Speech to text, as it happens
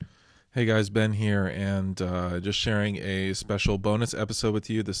Hey guys, Ben here, and just sharing a special bonus episode with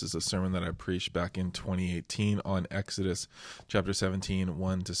you. This is a sermon that I preached back in 2018 on Exodus chapter 17,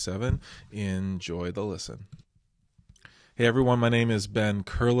 1 to 7. Enjoy the listen. Hey everyone, my name is Ben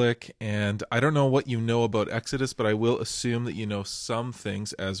Kurlick, and I don't know what you know about Exodus, but I will assume that you know some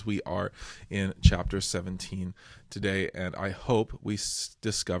things as we are in chapter 17 today, and I hope we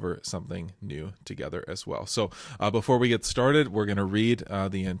discover something new together as well. So before we get started, we're going to read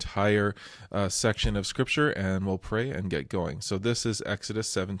the entire section of Scripture, and we'll pray and get going. So this is Exodus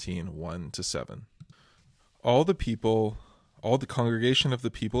 17, 1 to 7. All the congregation of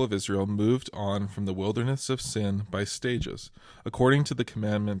the people of Israel moved on from the wilderness of Sin by stages, according to the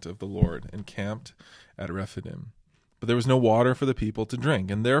commandment of the Lord, and camped at Rephidim. But there was no water for the people to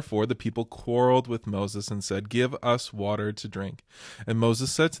drink, and therefore the people quarreled with Moses and said, "Give us water to drink." And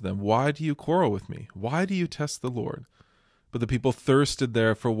Moses said to them, "Why do you quarrel with me? Why do you test the Lord?" But the people thirsted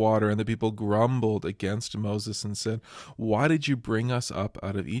there for water, and the people grumbled against Moses and said, "Why did you bring us up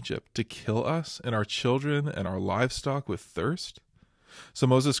out of Egypt, to kill us and our children and our livestock with thirst?" So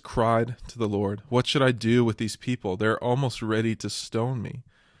Moses cried to the Lord, "What should I do with these people? They are almost ready to stone me."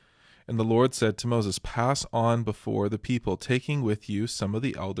 And the Lord said to Moses, "Pass on before the people, taking with you some of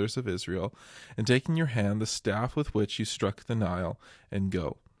the elders of Israel, and taking in your hand the staff with which you struck the Nile, and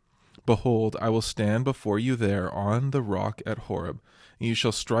go. Behold, I will stand before you there on the rock at Horeb, and you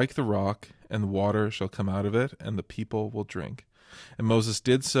shall strike the rock, and water shall come out of it, and the people will drink." And Moses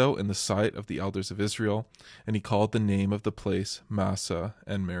did so in the sight of the elders of Israel, and he called the name of the place Massah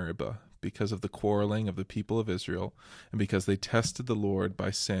and Meribah, because of the quarreling of the people of Israel, and because they tested the Lord by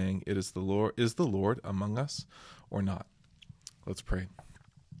saying, Is the Lord among us or not?" Let's pray.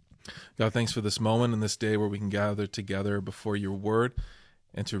 God, thanks for this moment and this day where we can gather together before your word,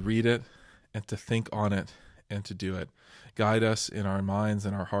 and to read it, and to think on it, and to do it. Guide us in our minds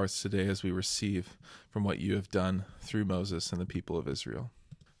and our hearts today as we receive from what you have done through Moses and the people of Israel.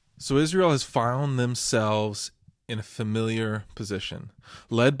 So Israel has found themselves in a familiar position,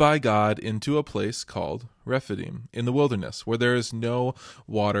 led by God into a place called Rephidim, in the wilderness, where there is no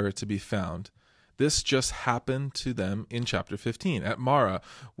water to be found. This just happened to them in chapter 15, at Marah,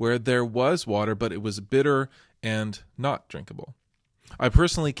 where there was water, but it was bitter and not drinkable. I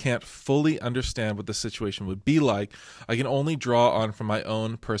personally can't fully understand what the situation would be like. I can only draw on from my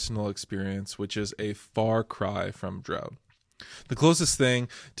own personal experience, which is a far cry from drought. The closest thing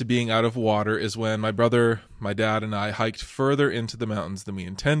to being out of water is when my brother, my dad, and I hiked further into the mountains than we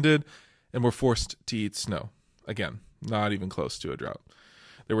intended and were forced to eat snow. Again, not even close to a drought.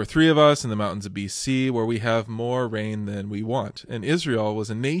 There were 3 of us in the mountains of BC, where we have more rain than we want. And Israel was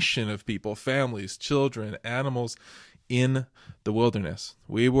a nation of people, families, children, animals, in the wilderness.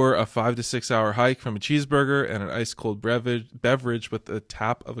 We were a 5 to 6 hour hike from a cheeseburger and an ice cold beverage with the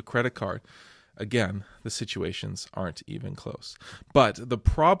tap of a credit card. Again, the situations aren't even close. But the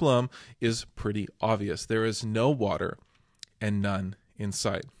problem is pretty obvious. There is no water and none in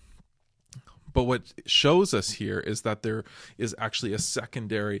sight. But what shows us here is that there is actually a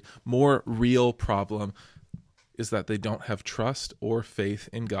secondary, more real problem, is that they don't have trust or faith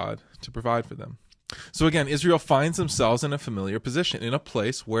in God to provide for them. So again, Israel finds themselves in a familiar position, in a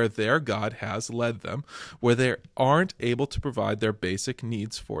place where their God has led them, where they aren't able to provide their basic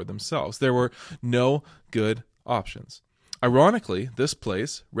needs for themselves. There were no good options. Ironically, this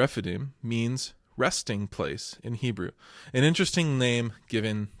place, Rephidim, means resting place in Hebrew. An interesting name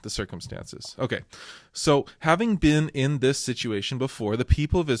given the circumstances. Okay, so having been in this situation before, the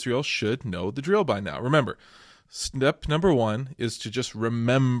people of Israel should know the drill by now. Remember, step number 1 is to just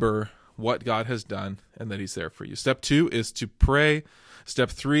remember what God has done and that he's there for you. Step 2 is to pray. Step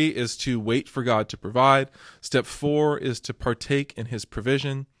 3 is to wait for God to provide. Step 4 is to partake in his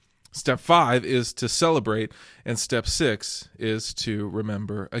provision. Step 5 is to celebrate. And step 6 is to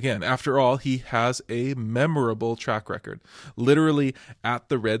remember again. After all, he has a memorable track record. Literally at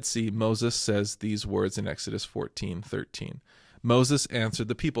the Red Sea, Moses says these words in Exodus 14:13. Moses answered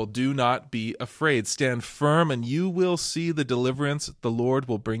the people, "Do not be afraid. Stand firm, and you will see the deliverance the Lord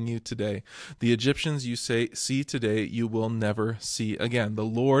will bring you today. The Egyptians you see today, you will never see again. The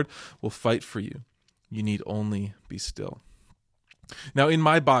Lord will fight for you. You need only be still." Now, in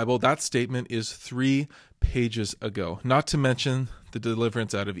my Bible, that statement is 3 pages ago, not to mention the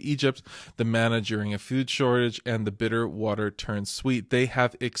deliverance out of Egypt, the manna during a food shortage, and the bitter water turned sweet. They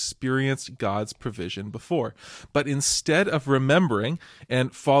have experienced God's provision before. But instead of remembering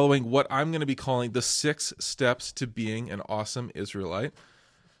and following what I'm going to be calling the 6 steps to being an awesome Israelite,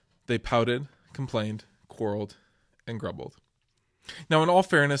 they pouted, complained, quarreled, and grumbled. Now, in all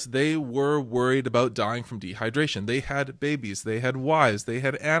fairness, they were worried about dying from dehydration. They had babies, they had wives, they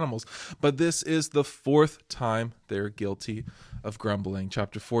had animals. But this is the fourth time they're guilty of grumbling.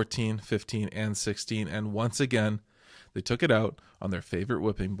 Chapter 14, 15, and 16. And once again, they took it out on their favorite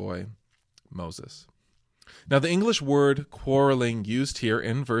whipping boy, Moses. Now, the English word quarreling used here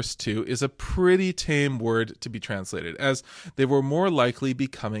in verse 2 is a pretty tame word to be translated, as they were more likely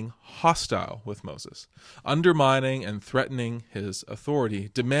becoming hostile with Moses, undermining and threatening his authority,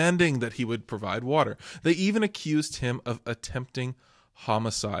 demanding that he would provide water. They even accused him of attempting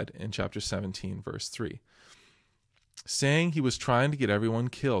homicide in chapter 17, verse 3, saying he was trying to get everyone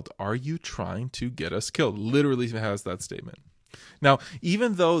killed. Are you trying to get us killed? Literally has that statement. Now,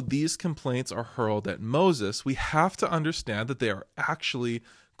 even though these complaints are hurled at Moses, we have to understand that they are actually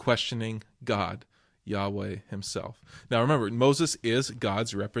questioning God, Yahweh himself. Now, remember, Moses is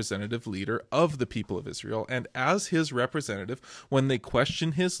God's representative leader of the people of Israel, and as his representative, when they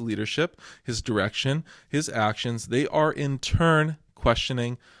question his leadership, his direction, his actions, they are in turn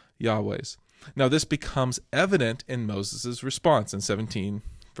questioning Yahweh's. Now, this becomes evident in Moses' response in 17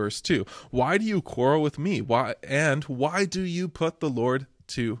 Verse 2, why do you quarrel with me? Why do you put the Lord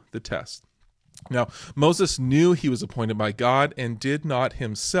to the test? Now, Moses knew he was appointed by God and did not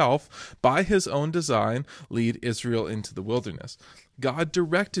himself, by his own design, lead Israel into the wilderness. God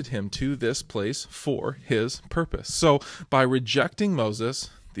directed him to this place for his purpose. So, by rejecting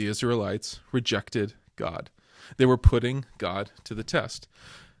Moses, the Israelites rejected God. They were putting God to the test.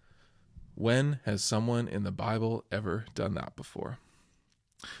 When has someone in the Bible ever done that before?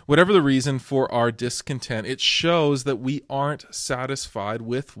 Whatever the reason for our discontent, it shows that we aren't satisfied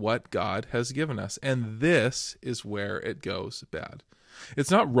with what God has given us. And this is where it goes bad.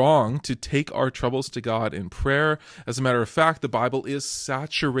 It's not wrong to take our troubles to God in prayer. As a matter of fact, the Bible is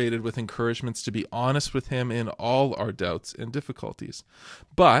saturated with encouragements to be honest with Him in all our doubts and difficulties.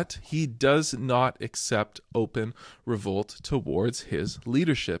 But He does not accept open revolt towards His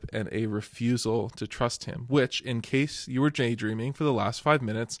leadership and a refusal to trust Him, which, in case you were daydreaming for the last 5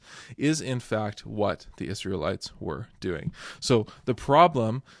 minutes, is in fact what the Israelites were doing. So the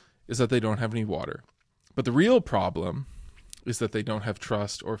problem is that they don't have any water. But the real problem is that they don't have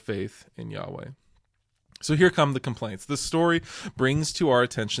trust or faith in Yahweh. So here come the complaints. The story brings to our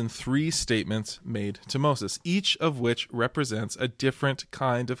attention 3 statements made to Moses, each of which represents a different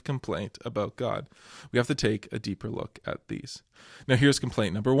kind of complaint about God. We have to take a deeper look at these. Now here's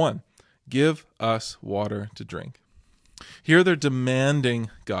complaint number 1. Give us water to drink. Here they're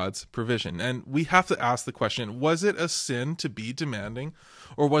demanding God's provision. And we have to ask the question, was it a sin to be demanding?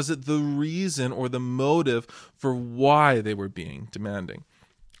 Or was it the reason or the motive for why they were being demanding?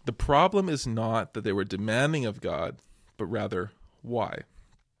 The problem is not that they were demanding of God, but rather why.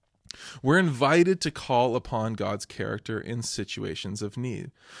 We're invited to call upon God's character in situations of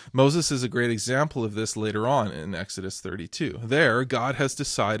need. Moses is a great example of this later on in Exodus 32. There, God has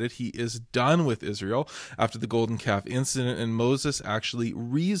decided He is done with Israel after the golden calf incident, and Moses actually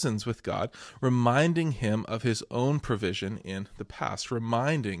reasons with God, reminding him of His own provision in the past,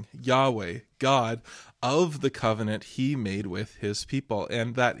 reminding Yahweh, God, of the covenant He made with His people,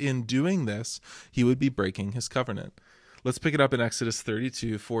 and that in doing this, He would be breaking His covenant. Let's pick it up in Exodus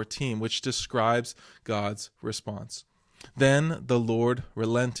 32:14, which describes God's response. Then the Lord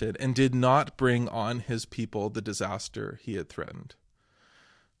relented and did not bring on His people the disaster He had threatened.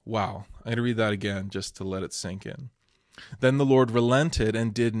 Wow, I'm going to read that again just to let it sink in. Then the Lord relented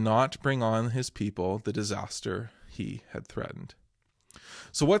and did not bring on His people the disaster He had threatened.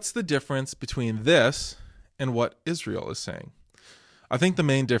 So what's the difference between this and what Israel is saying? I think the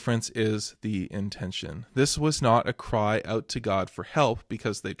main difference is the intention. This was not a cry out to God for help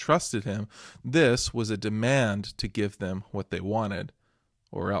because they trusted Him. This was a demand to give them what they wanted,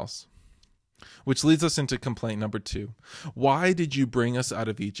 or else. Which leads us into complaint number 2. Why did you bring us out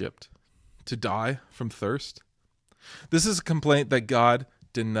of Egypt? To die from thirst? This is a complaint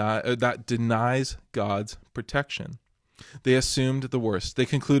that denies God's protection. They assumed the worst. They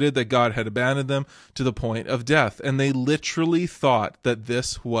concluded that God had abandoned them to the point of death, and they literally thought that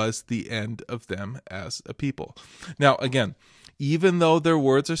this was the end of them as a people. Now, again, even though their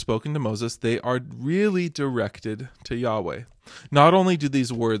words are spoken to Moses, they are really directed to Yahweh. Not only do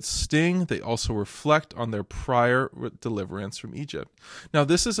these words sting, they also reflect on their prior deliverance from Egypt. Now,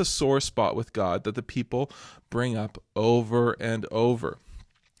 this is a sore spot with God that the people bring up over and over.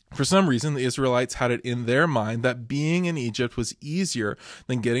 For some reason, the Israelites had it in their mind that being in Egypt was easier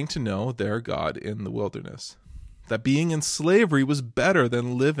than getting to know their God in the wilderness. That being in slavery was better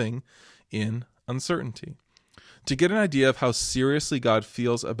than living in uncertainty. To get an idea of how seriously God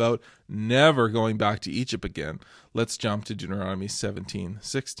feels about never going back to Egypt again, let's jump to Deuteronomy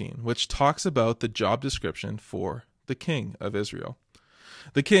 17:16, which talks about the job description for the king of Israel.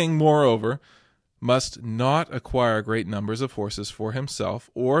 The king, moreover, must not acquire great numbers of horses for himself,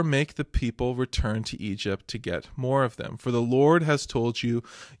 or make the people return to Egypt to get more of them. For the Lord has told you,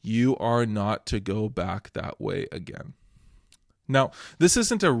 you are not to go back that way again. Now, this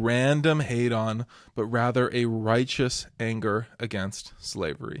isn't a random hate on, but rather a righteous anger against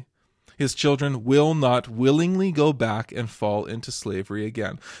slavery. His children will not willingly go back and fall into slavery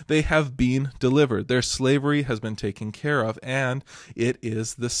again. They have been delivered. Their slavery has been taken care of, and it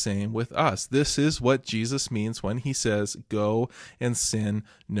is the same with us. This is what Jesus means when he says, "Go and sin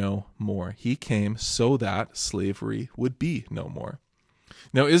no more." He came so that slavery would be no more.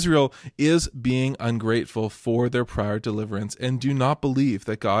 Now, Israel is being ungrateful for their prior deliverance and do not believe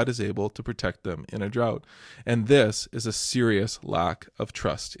that God is able to protect them in a drought. And this is a serious lack of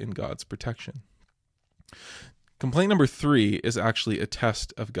trust in God's protection. Complaint number 3 is actually a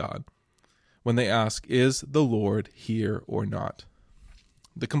test of God when they ask, "Is the Lord here or not?"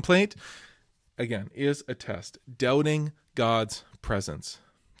 The complaint, again, is a test, doubting God's presence.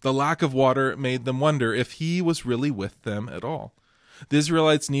 The lack of water made them wonder if he was really with them at all. The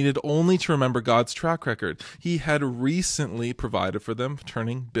Israelites needed only to remember God's track record. He had recently provided for them,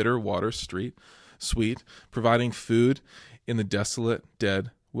 turning bitter water sweet, providing food in the desolate, dead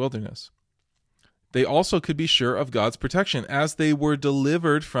wilderness. They also could be sure of God's protection as they were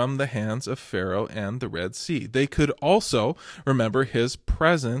delivered from the hands of Pharaoh and the Red Sea. They could also remember his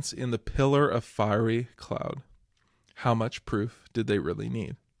presence in the pillar of fiery cloud. How much proof did they really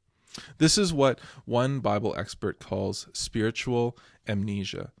need? This is what one Bible expert calls spiritual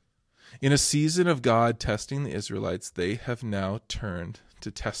amnesia. In a season of God testing the Israelites, they have now turned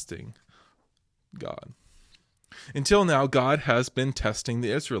to testing God. Until now, God has been testing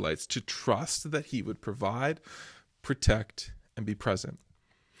the Israelites to trust that he would provide, protect, and be present.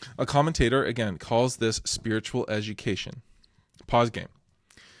 A commentator, again, calls this spiritual education. Pause game.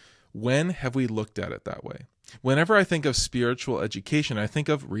 When have we looked at it that way? Whenever I think of spiritual education, I think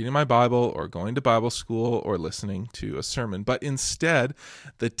of reading my Bible or going to Bible school or listening to a sermon. But instead,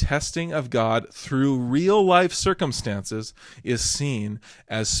 the testing of God through real life circumstances is seen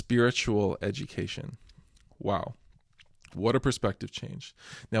as spiritual education. Wow. What a perspective change.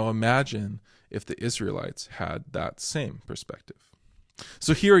 Now imagine if the Israelites had that same perspective.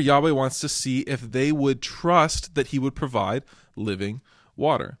 So here Yahweh wants to see if they would trust that he would provide living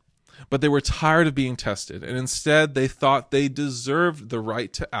water. But they were tired of being tested, and instead they thought they deserved the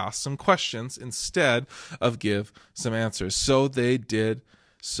right to ask some questions instead of give some answers. So they did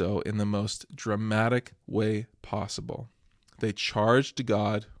so in the most dramatic way possible. They charged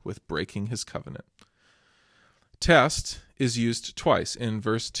God with breaking his covenant. Test is used twice in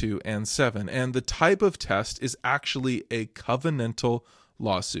verse 2 and 7, and the type of test is actually a covenantal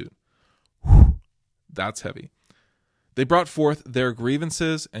lawsuit. Whew, that's heavy. They brought forth their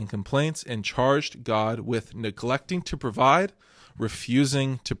grievances and complaints and charged God with neglecting to provide,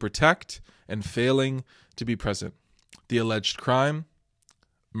 refusing to protect, and failing to be present. The alleged crime?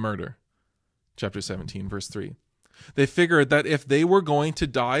 Murder. Chapter 17, verse 3. They figured that if they were going to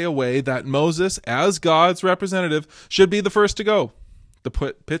die away, that Moses, as God's representative, should be the first to go. The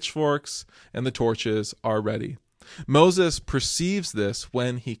pitchforks and the torches are ready. Moses perceives this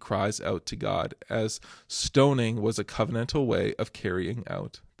when he cries out to God, as stoning was a covenantal way of carrying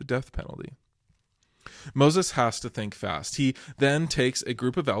out the death penalty. Moses has to think fast. He then takes a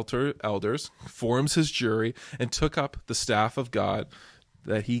group of elders, forms his jury, and took up the staff of God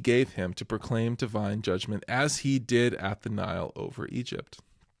that he gave him to proclaim divine judgment, as he did at the Nile over Egypt.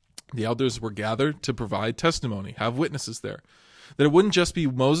 The elders were gathered to provide testimony, have witnesses there. That it wouldn't just be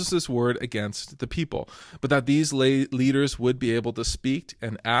Moses' word against the people, but that these leaders would be able to speak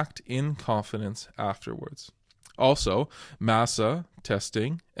and act in confidence afterwards. Also, Massah,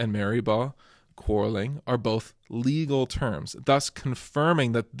 testing, and Meribah, quarreling, are both legal terms, thus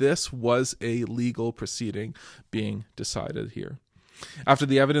confirming that this was a legal proceeding being decided here. After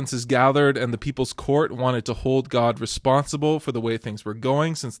the evidence is gathered and the people's court wanted to hold God responsible for the way things were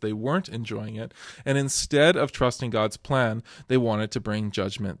going since they weren't enjoying it, and instead of trusting God's plan, they wanted to bring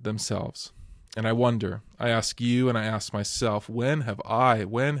judgment themselves. And I wonder, I ask you and I ask myself, when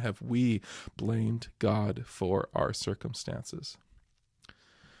have we blamed God for our circumstances?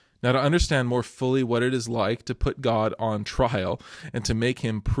 Now, to understand more fully what it is like to put God on trial and to make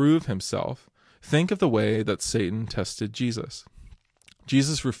him prove himself, think of the way that Satan tested Jesus.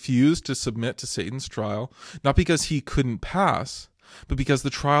 Jesus refused to submit to Satan's trial, not because he couldn't pass, but because the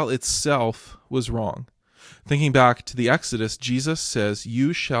trial itself was wrong. Thinking back to the Exodus, Jesus says,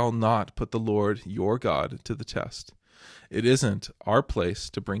 "You shall not put the Lord your God to the test." It isn't our place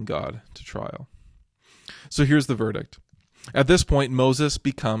to bring God to trial. So here's the verdict. At this point, Moses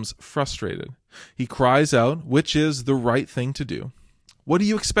becomes frustrated. He cries out, which is the right thing to do. "What do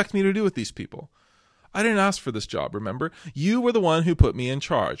you expect me to do with these people? I didn't ask for this job, remember? You were the one who put me in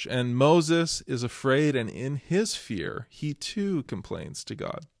charge." And Moses is afraid, and in his fear, he too complains to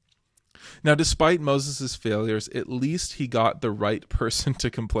God. Now, despite Moses' failures, at least he got the right person to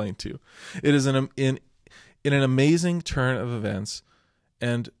complain to. It is in an amazing turn of events,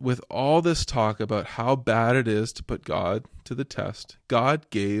 and with all this talk about how bad it is to put God to the test, God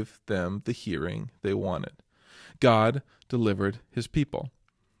gave them the hearing they wanted. God delivered his people.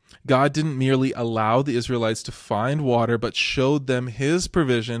 God didn't merely allow the Israelites to find water, but showed them his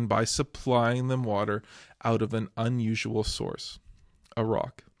provision by supplying them water out of an unusual source, a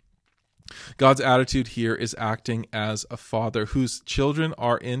rock. God's attitude here is acting as a father whose children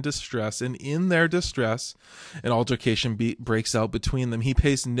are in distress, and in their distress, an altercation breaks out between them. He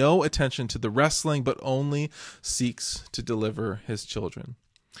pays no attention to the wrestling, but only seeks to deliver his children.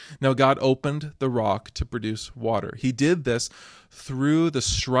 Now, God opened the rock to produce water. He did this through the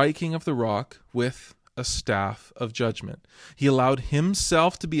striking of the rock with a staff of judgment. He allowed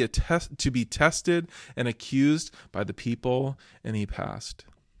himself to be tested and accused by the people, and he passed.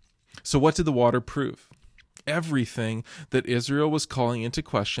 So what did the water prove? Everything that Israel was calling into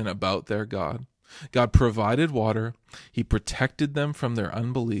question about their God. God provided water, he protected them from their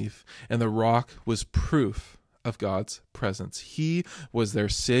unbelief, and the rock was proof of God's presence. He was their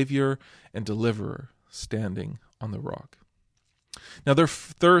Savior and deliverer standing on the rock. Now, their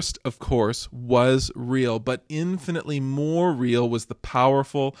thirst, of course, was real, but infinitely more real was the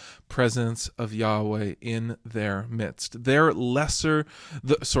powerful presence of Yahweh in their midst. The lesser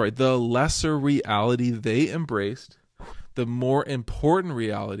reality they embraced, the more important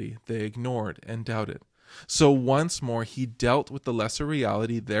reality they ignored and doubted. So once more, he dealt with the lesser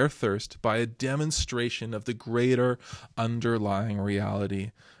reality, their thirst, by a demonstration of the greater underlying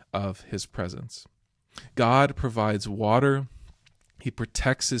reality of his presence. God provides water. He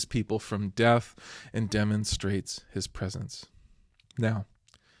protects his people from death and demonstrates his presence. Now,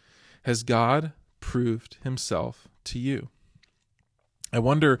 has God proved himself to you? I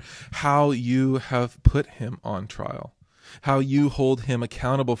wonder how you have put him on trial, how you hold him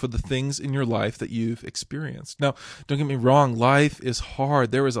accountable for the things in your life that you've experienced. Now, don't get me wrong, life is hard.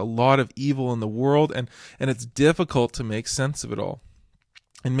 There is a lot of evil in the world, and it's difficult to make sense of it all.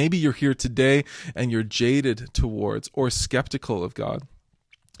 And maybe you're here today and you're jaded towards or skeptical of God.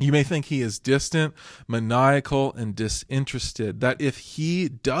 You may think he is distant, maniacal, and disinterested, that if he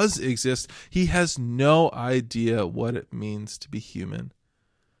does exist, he has no idea what it means to be human,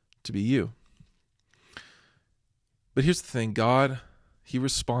 to be you. But here's the thing, God, he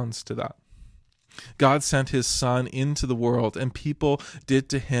responds to that. God sent his son into the world, and people did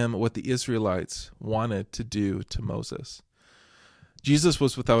to him what the Israelites wanted to do to Moses. Jesus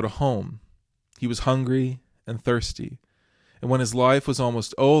was without a home. He was hungry and thirsty. And when his life was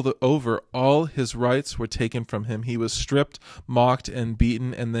almost over, all his rights were taken from him. He was stripped, mocked, and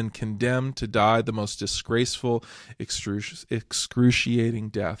beaten, and then condemned to die the most disgraceful, excruciating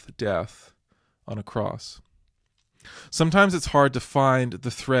death on a cross. Sometimes it's hard to find the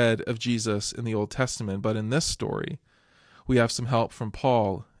thread of Jesus in the Old Testament, but in this story, we have some help from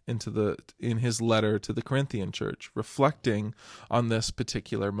Paul in his letter to the Corinthian church, reflecting on this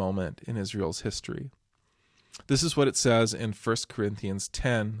particular moment in Israel's history. This is what it says in 1 Corinthians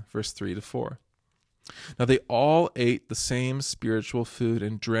 10, verse 3-4. Now they all ate the same spiritual food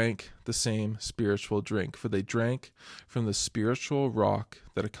and drank the same spiritual drink, for they drank from the spiritual rock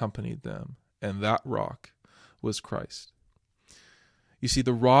that accompanied them, and that rock was Christ. You see,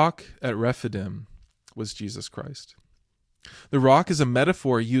 the rock at Rephidim was Jesus Christ. The rock is a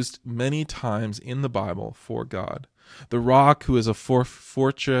metaphor used many times in the Bible for God. The rock who is a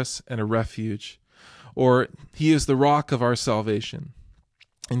fortress and a refuge, or he is the rock of our salvation.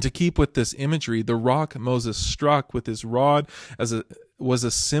 And to keep with this imagery, the rock Moses struck with his rod was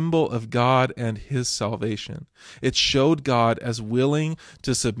a symbol of God and his salvation. It showed God as willing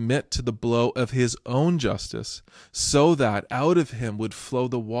to submit to the blow of his own justice, so that out of him would flow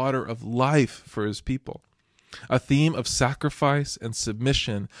the water of life for his people. A theme of sacrifice and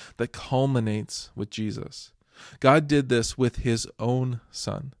submission that culminates with Jesus. God did this with his own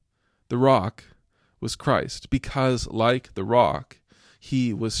son. The rock was Christ, because like the rock,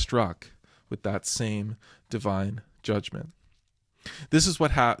 he was struck with that same divine judgment. This is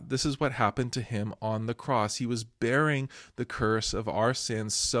what happened to him on the cross. He was bearing the curse of our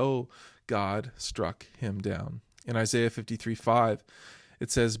sins so God struck him down. In Isaiah 53:5,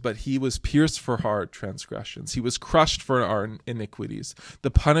 it says, "But he was pierced for our transgressions. He was crushed for our iniquities. The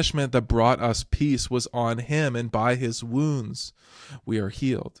punishment that brought us peace was on him, and by his wounds we are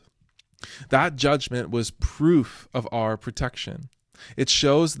healed." That judgment was proof of our protection. It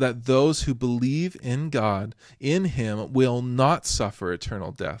shows that those who believe in God, in him, will not suffer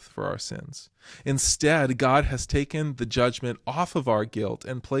eternal death for our sins. Instead, God has taken the judgment off of our guilt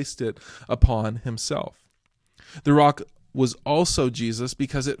and placed it upon himself. The rock was also Jesus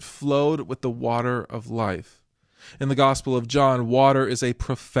because it flowed with the water of life. In the Gospel of John, water is a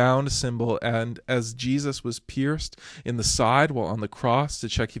profound symbol, and as Jesus was pierced in the side while on the cross to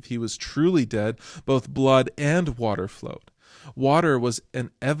check if he was truly dead, both blood and water flowed. Water was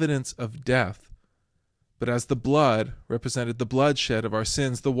an evidence of death, but as the blood represented the bloodshed of our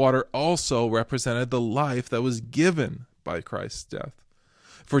sins, the water also represented the life that was given by Christ's death.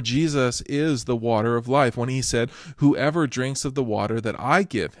 For Jesus is the water of life when he said, "Whoever drinks of the water that I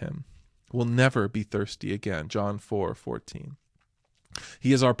give him will never be thirsty again." John 4:14.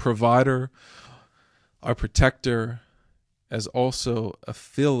 He is our provider, our protector, as also a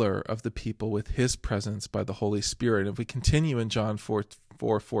filler of the people with his presence by the Holy Spirit. If we continue in John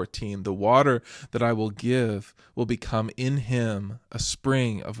 4:14, "The water that I will give will become in him a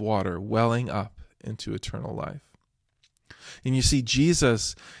spring of water welling up into eternal life." And you see,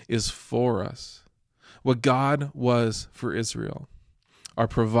 Jesus is for us what God was for Israel, our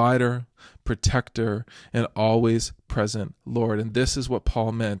provider, protector, and always present Lord. And this is what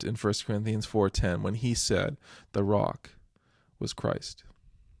Paul meant in 1 Corinthians 4:10 when he said the rock was Christ.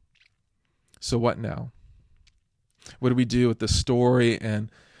 So what now? What do we do with the story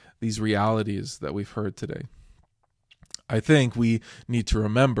and these realities that we've heard today? I think we need to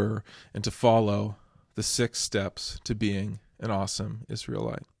remember and to follow the 6 steps to being an awesome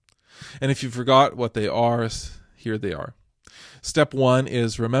Israelite. And if you forgot what they are, here they are. Step 1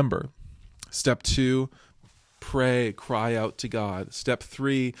 is remember. Step 2, pray, cry out to God. Step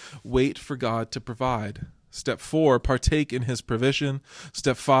 3, wait for God to provide. Step 4, partake in his provision.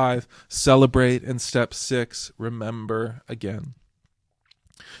 Step 5, celebrate. And step 6, remember again.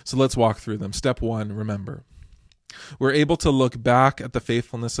 So let's walk through them. Step 1, remember. We're able to look back at the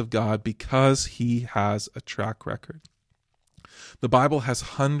faithfulness of God because he has a track record. The Bible has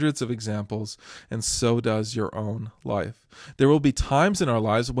hundreds of examples, and so does your own life. There will be times in our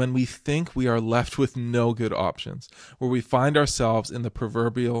lives when we think we are left with no good options, where we find ourselves in the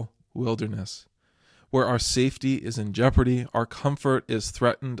proverbial wilderness, where our safety is in jeopardy, our comfort is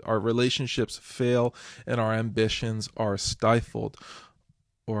threatened, our relationships fail, and our ambitions are stifled,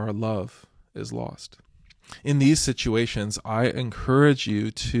 or our love is lost. In these situations, I encourage you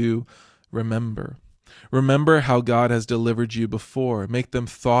to remember. Remember how God has delivered you before. Make them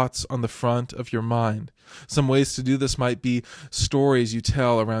thoughts on the front of your mind. Some ways to do this might be stories you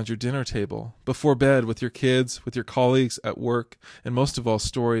tell around your dinner table, before bed, with your kids, with your colleagues at work, and most of all,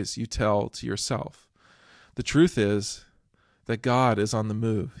 stories you tell to yourself. The truth is that God is on the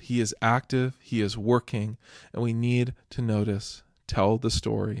move. He is active, he is working, and we need to notice, tell the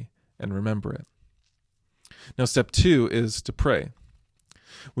story, and remember it. Now, step 2 is to pray.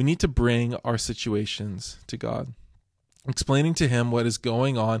 We need to bring our situations to God, explaining to him what is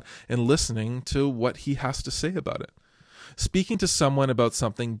going on and listening to what he has to say about it. Speaking to someone about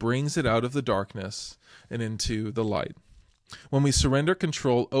something brings it out of the darkness and into the light. When we surrender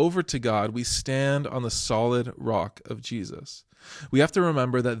control over to God, we stand on the solid rock of Jesus. We have to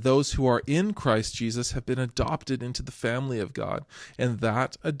remember that those who are in Christ Jesus have been adopted into the family of God, and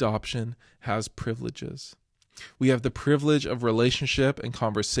that adoption has privileges. We have the privilege of relationship and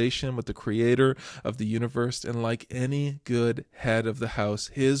conversation with the Creator of the universe, and like any good head of the house,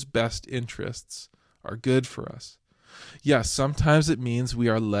 his best interests are good for us. Yes, sometimes it means we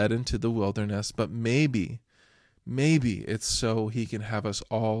are led into the wilderness, but maybe it's so he can have us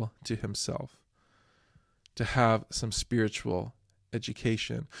all to himself, to have some spiritual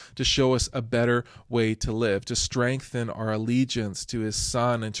education, to show us a better way to live, to strengthen our allegiance to his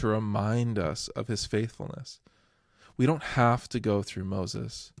Son, and to remind us of his faithfulness. We don't have to go through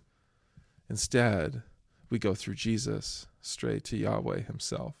Moses. Instead, we go through Jesus, straight to Yahweh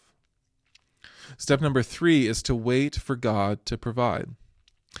himself. Step number 3 is to wait for God to provide.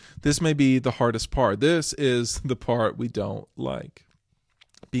 This may be the hardest part. This is the part we don't like.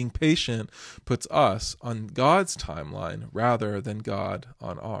 Being patient puts us on God's timeline rather than God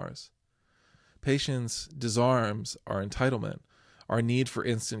on ours. Patience disarms our entitlement, our need for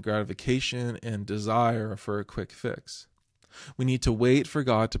instant gratification, and desire for a quick fix. We need to wait for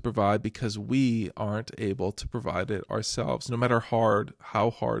God to provide because we aren't able to provide it ourselves, no matter how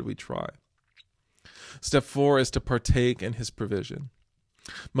hard we try. Step 4 is to partake in his provision.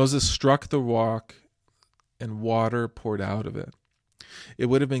 Moses struck the rock and water poured out of it. It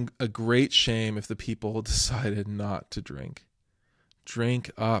would have been a great shame if the people decided not to drink. Drink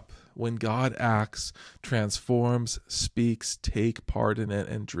up. When God acts, transforms, speaks, take part in it,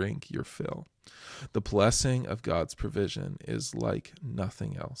 and drink your fill. The blessing of God's provision is like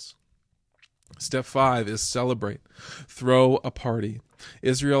nothing else. Step 5 is celebrate. Throw a party.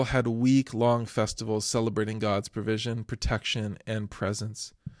 Israel had week-long festivals celebrating God's provision, protection, and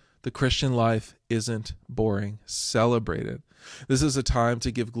presence. The Christian life isn't boring. Celebrate it. This is a time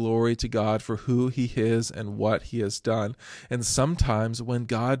to give glory to God for who he is and what he has done. And sometimes when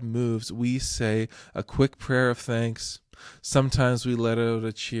God moves, we say a quick prayer of thanks. Sometimes we let out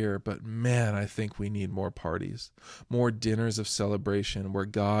a cheer, but man, I think we need more parties, more dinners of celebration where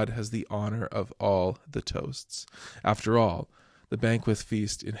God has the honor of all the toasts. After all, the banquet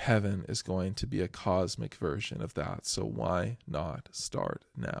feast in heaven is going to be a cosmic version of that, so why not start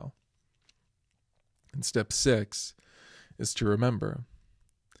now? And step 6 is to remember.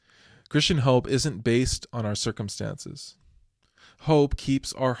 Christian hope isn't based on our circumstances. Hope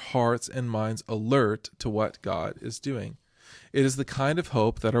keeps our hearts and minds alert to what God is doing. It is the kind of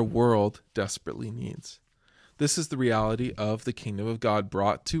hope that our world desperately needs. This is the reality of the kingdom of God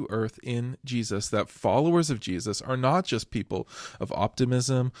brought to earth in Jesus, that followers of Jesus are not just people of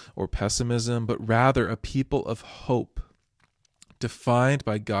optimism or pessimism, but rather a people of hope, defined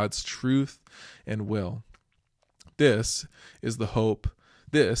by God's truth and will. This is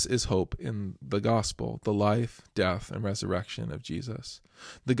hope in the gospel, the life, death, and resurrection of Jesus.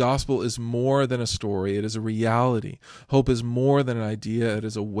 The gospel is more than a story, it is a reality. Hope is more than an idea, it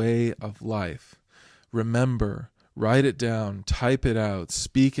is a way of life. Remember, write it down, type it out,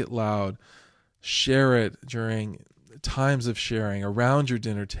 speak it loud, share it during times of sharing, around your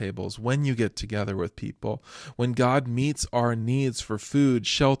dinner tables, when you get together with people. When God meets our needs for food,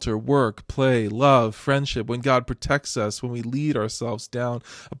 shelter, work, play, love, friendship, when God protects us, when we lead ourselves down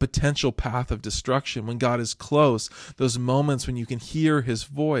a potential path of destruction, when God is close, those moments when you can hear his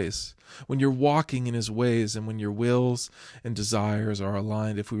voice, when you're walking in his ways, and when your wills and desires are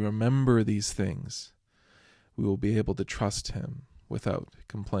aligned, if we remember these things, we will be able to trust him without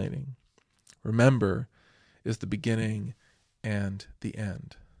complaining. Remember is the beginning and the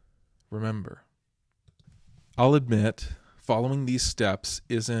end. Remember. I'll admit, following these steps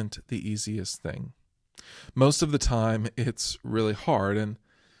isn't the easiest thing. Most of the time, it's really hard, and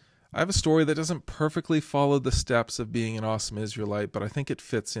I have a story that doesn't perfectly follow the steps of being an awesome Israelite, but I think it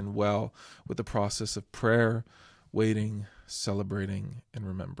fits in well with the process of prayer, waiting, celebrating, and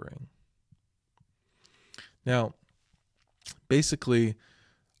remembering. Now, basically,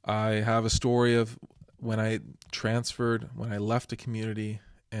 I have a story of when I left a community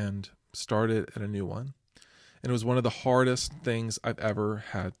and started at a new one. And it was one of the hardest things I've ever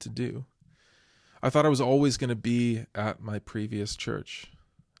had to do. I thought I was always going to be at my previous church.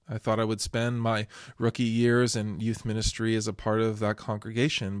 I thought I would spend my rookie years in youth ministry as a part of that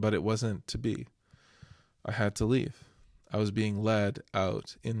congregation, but it wasn't to be. I had to leave. I was being led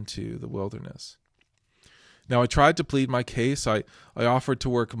out into the wilderness. Now, I tried to plead my case. I offered to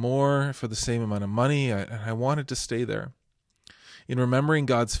work more for the same amount of money, and I wanted to stay there. In remembering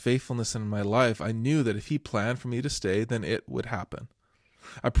God's faithfulness in my life, I knew that if he planned for me to stay, then it would happen.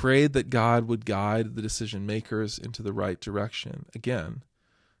 I prayed that God would guide the decision makers into the right direction. Again,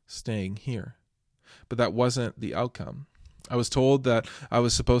 staying here. But that wasn't the outcome. I was told that I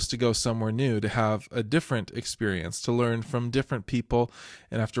was supposed to go somewhere new, to have a different experience, to learn from different people,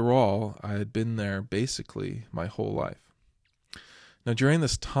 and after all, I had been there basically my whole life. Now, during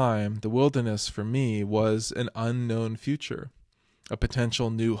this time, the wilderness for me was an unknown future, a potential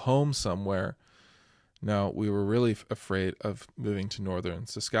new home somewhere. Now, we were really afraid of moving to northern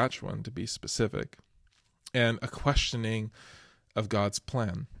Saskatchewan, to be specific, and a questioning of God's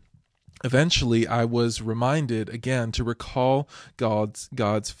plan. Eventually, I was reminded again to recall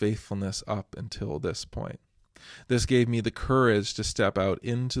God's faithfulness up until this point. This gave me the courage to step out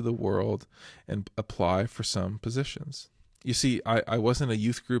into the world and apply for some positions. You see, I wasn't a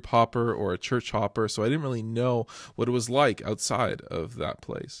youth group hopper or a church hopper, so I didn't really know what it was like outside of that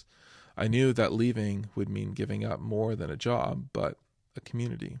place. I knew that leaving would mean giving up more than a job, but a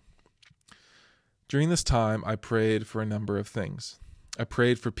community. During this time, I prayed for a number of things. I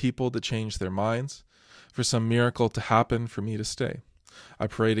prayed for people to change their minds, for some miracle to happen for me to stay. I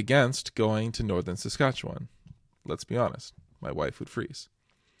prayed against going to northern Saskatchewan. Let's be honest, my wife would freeze.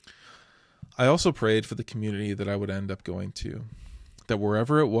 I also prayed for the community that I would end up going to, that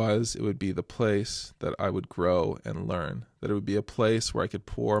wherever it was, it would be the place that I would grow and learn, that it would be a place where I could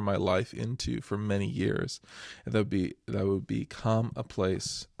pour my life into for many years, and that would become a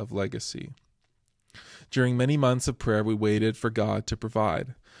place of legacy. During many months of prayer, we waited for God to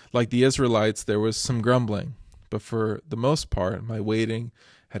provide. Like the Israelites, there was some grumbling, but for the most part, my waiting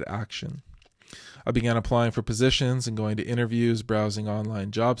had action. I began applying for positions and going to interviews, browsing online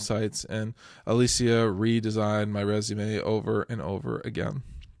job sites, and Alicia redesigned my resume over and over again.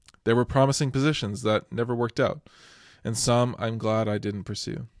 There were promising positions that never worked out, and some I'm glad I didn't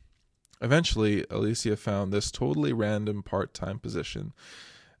pursue. Eventually, Alicia found this totally random part-time position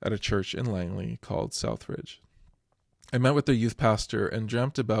at a church in Langley called Southridge. I met with their youth pastor and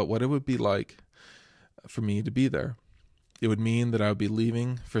dreamt about what it would be like for me to be there. It would mean that I would be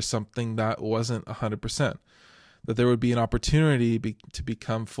leaving for something that wasn't 100%, that there would be an opportunity to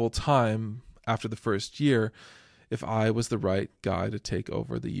become full-time after the first year if I was the right guy to take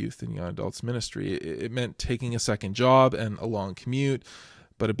over the youth and young adults ministry. It meant taking a second job and a long commute,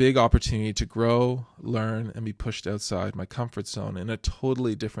 but a big opportunity to grow, learn, and be pushed outside my comfort zone in a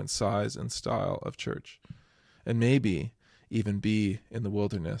totally different size and style of church, and maybe even be in the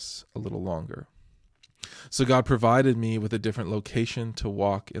wilderness a little longer. So God provided me with a different location to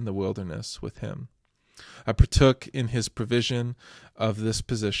walk in the wilderness with him. I partook in his provision of this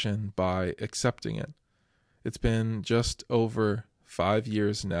position by accepting it. It's been just over 5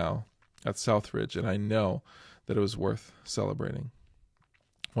 years now at Southridge, and I know that it was worth celebrating.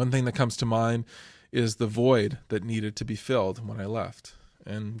 One thing that comes to mind is the void that needed to be filled when I left.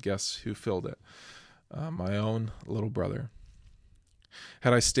 And guess who filled it? My own little brother.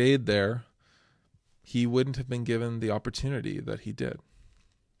 Had I stayed there, he wouldn't have been given the opportunity that he did.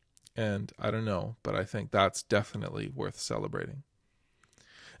 And I don't know, but I think that's definitely worth celebrating.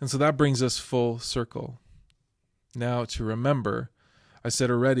 And so that brings us full circle. Now to remember, I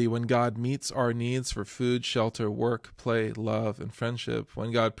said already, when God meets our needs for food, shelter, work, play, love, and friendship,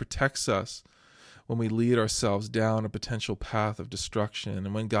 when God protects us, when we lead ourselves down a potential path of destruction,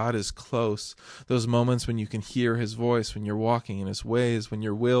 and when God is close, those moments when you can hear his voice, when you're walking in his ways, when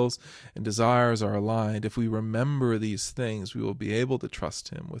your wills and desires are aligned, if we remember these things, we will be able to trust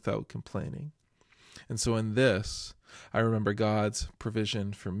him without complaining. And so in this, I remember God's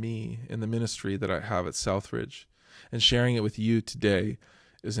provision for me in the ministry that I have at Southridge, and sharing it with you today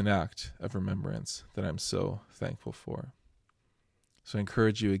is an act of remembrance that I'm so thankful for. So I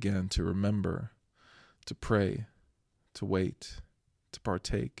encourage you again to remember, to pray, to wait, to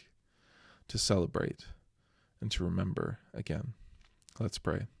partake, to celebrate, and to remember again. Let's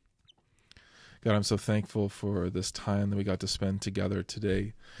pray. God, I'm so thankful for this time that we got to spend together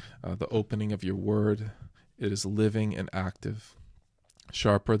today. The opening of your word, it is living and active,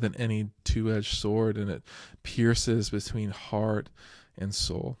 sharper than any two-edged sword, and it pierces between heart and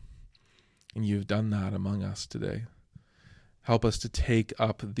soul. And you've done that among us today. Help us to take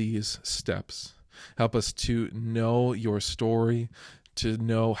up these steps. Help us to know your story, to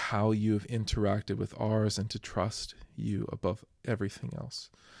know how you have interacted with ours, and to trust you above everything else.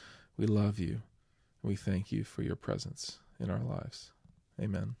 We love you. We thank you for your presence in our lives.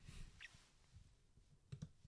 Amen.